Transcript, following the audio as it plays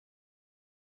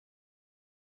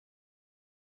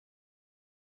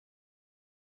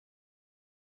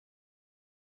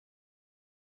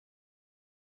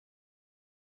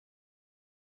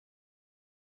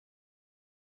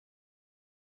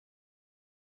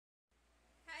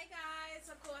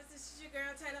this is your girl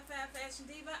Taylor Fab Fashion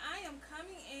Diva. I am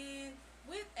coming in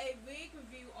with a wig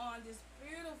review on this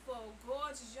beautiful,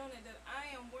 gorgeous unit that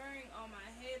I am wearing on my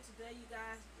head today, you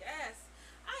guys. Yes,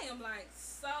 I am like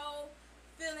so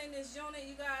feeling this unit,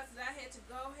 you guys, that I had to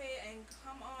go ahead and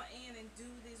come on in and do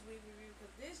this wig review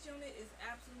because this unit is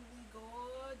absolutely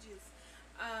gorgeous.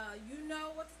 You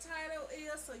know what the title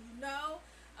is, so you know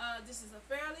this is a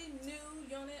fairly new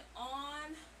unit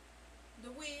on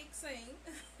the wig scene.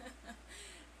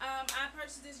 I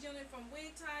purchased this unit from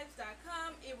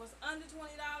wigtypes.com. It was under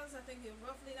 $20. I think it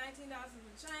was roughly $19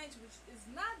 and change, which is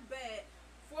not bad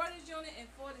for this unit and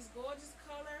for this gorgeous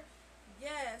color.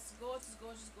 Yes, gorgeous,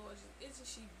 gorgeous, gorgeous. Isn't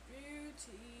she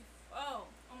beautiful? Oh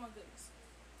my goodness.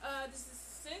 This is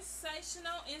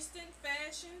Sensational Instant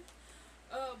Fashion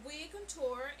wig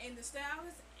contour, and the style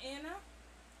is Anna,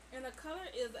 and the color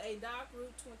is a dark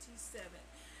root 27.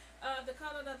 The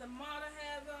color that the model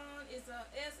have on is a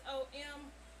SOM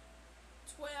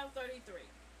 1233.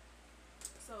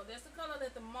 So that's the color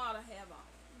that the model have on.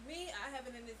 Me, I have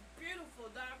it in this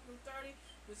beautiful dark blue 30,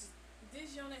 which is,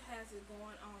 this unit has it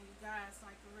going on, you guys.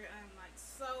 Like for real, I'm like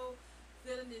so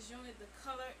feeling this unit. The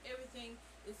color, everything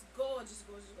is gorgeous,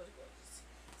 gorgeous, gorgeous, gorgeous.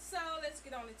 So let's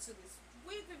get on into this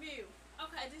wig review.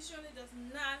 Okay, this unit does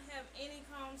not have any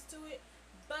combs to it,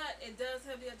 but it does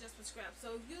have the adjustable strap.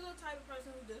 So if you're the type of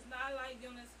person who does not like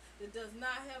units that does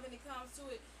not have any combs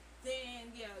to it, then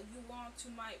yeah, you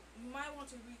might want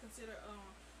to reconsider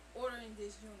ordering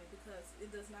this unit because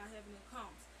it does not have any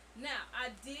combs. Now,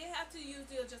 I did have to use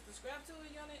the adjustable strap to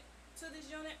this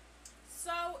unit.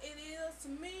 So it is, to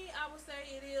me, I would say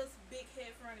it is big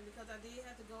head friendly because I did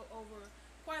have to go over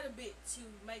quite a bit to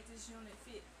make this unit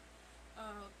fit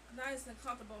nice and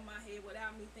comfortable on my head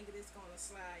without me thinking it's gonna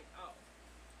slide off.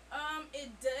 It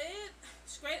did,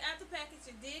 straight out the package,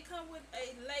 it did come with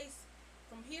a lace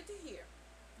from here to here.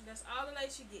 That's all the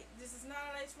lace you get. This is not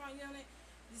a lace front unit.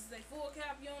 This is a full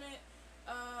cap unit.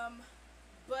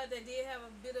 But they did have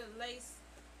a bit of lace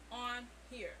on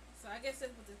here. So I guess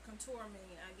that's what the contour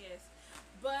mean, I guess.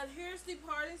 But here's the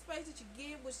parting space that you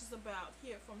get, which is about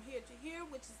here, from here to here,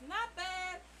 which is not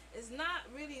bad. It's not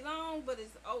really long, but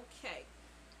it's okay.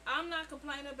 I'm not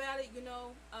complaining about it, you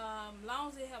know.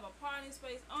 Long as they have a parting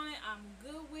space on it, I'm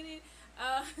good with it.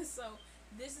 So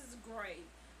this is great.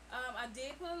 I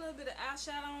did put a little bit of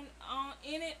eyeshadow on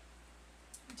in it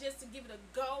just to give it a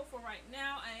go for right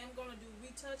now. I am going to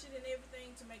retouch it and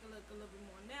everything to make it look a little bit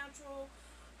more natural.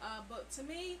 But to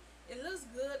me, it looks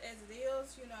good as it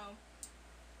is, you know.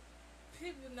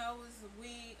 People know it's a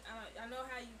wig. I know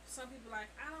how some people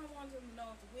like, I don't want them to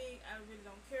know it's a wig. I really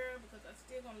don't care because I'm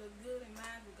still going to look good in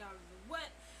mine regardless of what.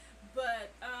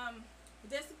 But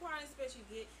that's the parting space you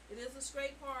get. It is a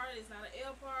straight part. It's not an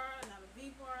L part, not a V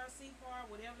part, C part,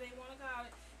 whatever they want to call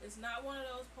it. It's not one of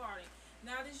those parting.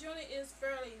 Now this unit is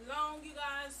fairly long, you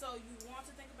guys, so you want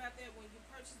to think about that when you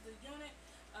purchase the unit.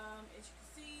 As you can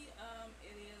see,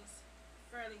 it is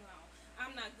fairly long.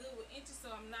 I'm not good with inches, so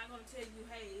I'm not going to tell you,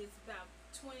 hey, it's about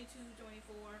 22,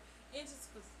 24 inches,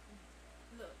 because,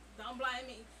 look, don't blame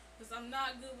me, because I'm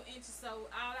not good with inches, so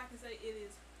all I can say, it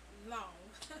is long.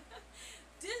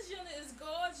 This unit is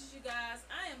gorgeous, you guys.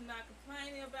 I am not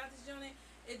complaining about this unit.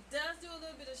 It does do a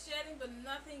little bit of shedding, but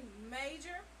nothing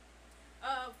major.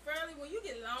 Fairly, when you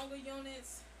get longer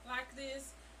units like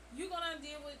this, you're going to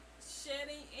deal with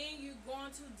shedding and you're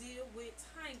going to deal with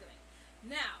tangling.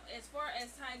 Now, as far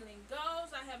as tangling goes,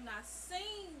 I have not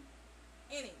seen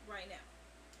any right now.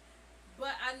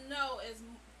 But I know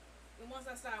once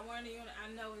I start wearing the unit, I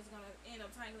know it's going to end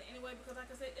up tangling anyway because, like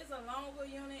I said, it's a longer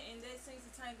unit and that seems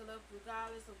to tangle up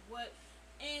regardless of what.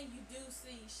 And you do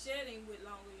see shedding with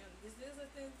longer units. This is a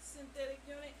synthetic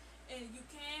unit, and you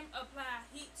can apply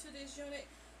heat to this unit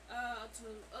to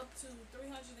up to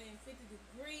 350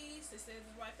 degrees. It says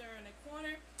it's right there in the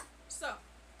corner. So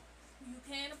you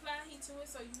can apply heat to it.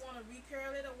 So you want to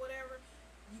recurl it or whatever,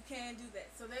 you can do that.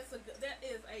 So that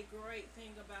is a great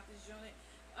thing about this unit.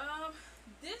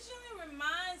 This unit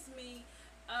reminds me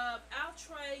of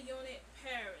Outre Unit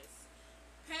Paris.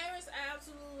 Paris, I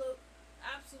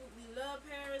absolutely love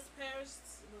Paris.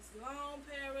 Paris was long.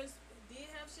 Paris did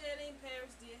have shedding.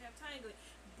 Paris did have tangling,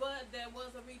 but there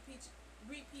was a repeat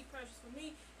purchase for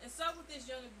me, and so with this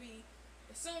unit be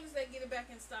as soon as they get it back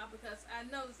in stock, because I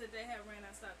noticed that they have ran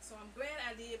out of stock. So I'm glad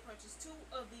I did purchase 2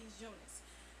 of these units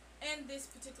in this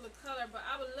particular color, but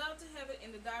I would love to have it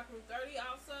in the dark root 30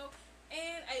 also,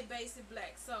 and a basic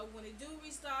black. So when they do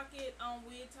restock it on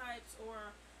Wig Types,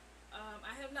 or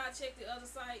I have not checked the other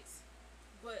sites,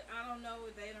 but I don't know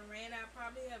if they done ran out.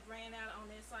 Probably have ran out on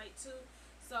their site too.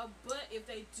 So, but if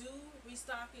they do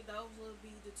restock it, those will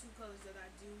be the 2 colors that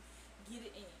I do get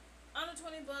it in. Under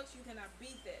 20 bucks, you cannot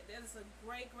beat that. That is a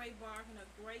great, great bargain, a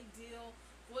great deal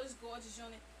for this gorgeous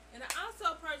unit. And I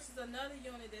also purchased another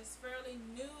unit that's fairly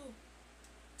new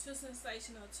to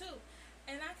Sensational too.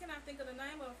 And I cannot think of the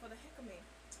name of it for the heck of me.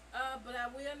 But I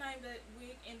will name that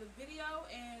wig in the video,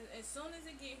 and as soon as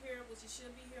it get here, which it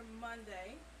should be here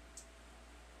Monday,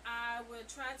 I will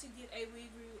try to get a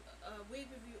wig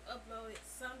review uploaded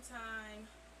sometime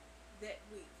that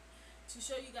week to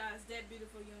show you guys that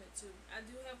beautiful unit too. I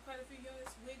do have quite a few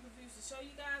units, wig reviews to show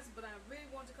you guys, but I really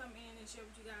want to come in and share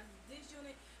with you guys this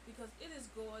unit because it is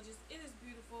gorgeous, it is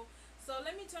beautiful. So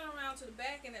let me turn around to the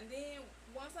back, and then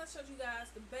once I show you guys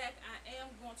the back, I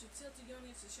am going to tilt the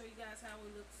unit to show you guys how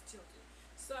it looks tilted.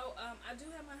 So I do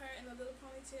have my hair in a little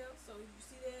ponytail, so if you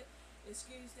see that,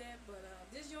 excuse that, but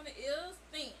this unit is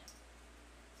thin.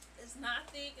 It's not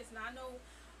thick, it's not no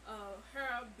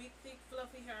hair, big thick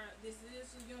fluffy hair. This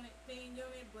is a unit, thin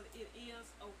unit, but it is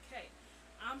okay.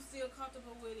 I'm still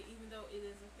comfortable with it even though it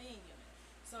is a thin unit.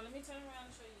 So let me turn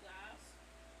around and show you guys.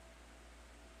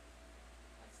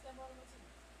 Let's step over to me.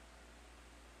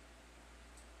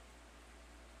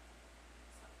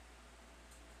 So,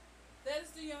 that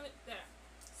is the unit there.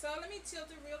 So let me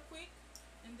tilt it real quick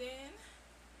and then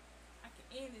I can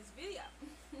end this video.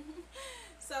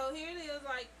 So here it is,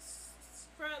 like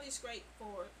fairly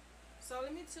straightforward. So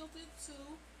let me tilt it to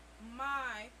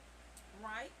my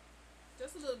right,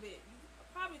 just a little bit. You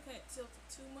probably can't tilt it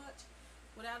too much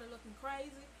without it looking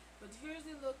crazy, but here's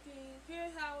it looking.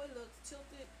 Here's how it looks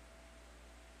tilted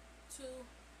to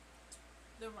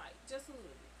the right, just a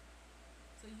little bit.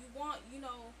 So you want, you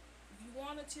know, if you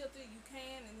want to tilt it, you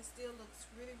can, and it still looks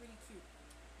really, really cute.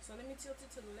 So let me tilt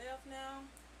it to the left now.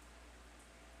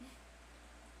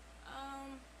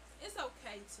 It's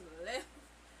okay to the left,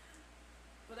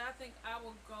 but I think I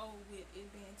will go with it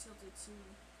being tilted to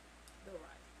the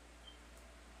right.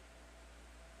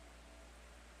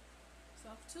 So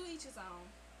to each his own.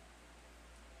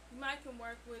 You might can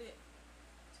work with it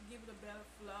to give it a better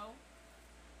flow.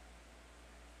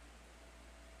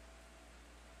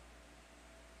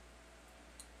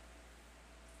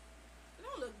 It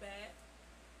don't look bad.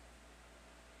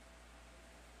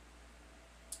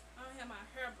 I don't have my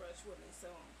hairbrush with me, so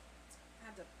I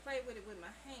have to play with it with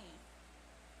my hand.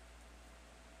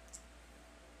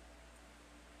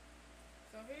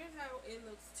 So here's how it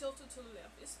looks tilted to the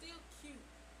left. It's still cute.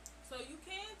 So you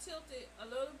can tilt it a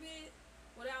little bit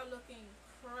without looking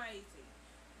crazy.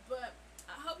 But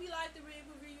I hope you liked the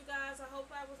review, you guys. I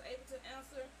hope I was able to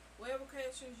answer whatever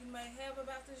questions you may have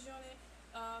about this unit.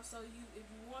 So if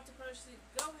you want to purchase it,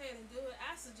 go ahead and do it.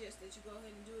 I suggest that you go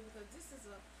ahead and do it because this is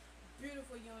a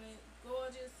beautiful unit,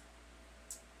 gorgeous,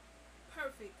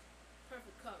 perfect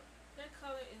color. That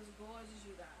color is gorgeous,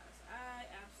 you guys. I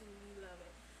absolutely love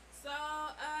it. So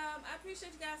I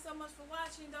appreciate you guys so much for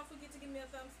watching. Don't forget to give me a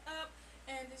thumbs up.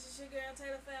 And this is your girl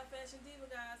Taylor Fab Fashion Diva,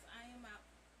 guys. I am out.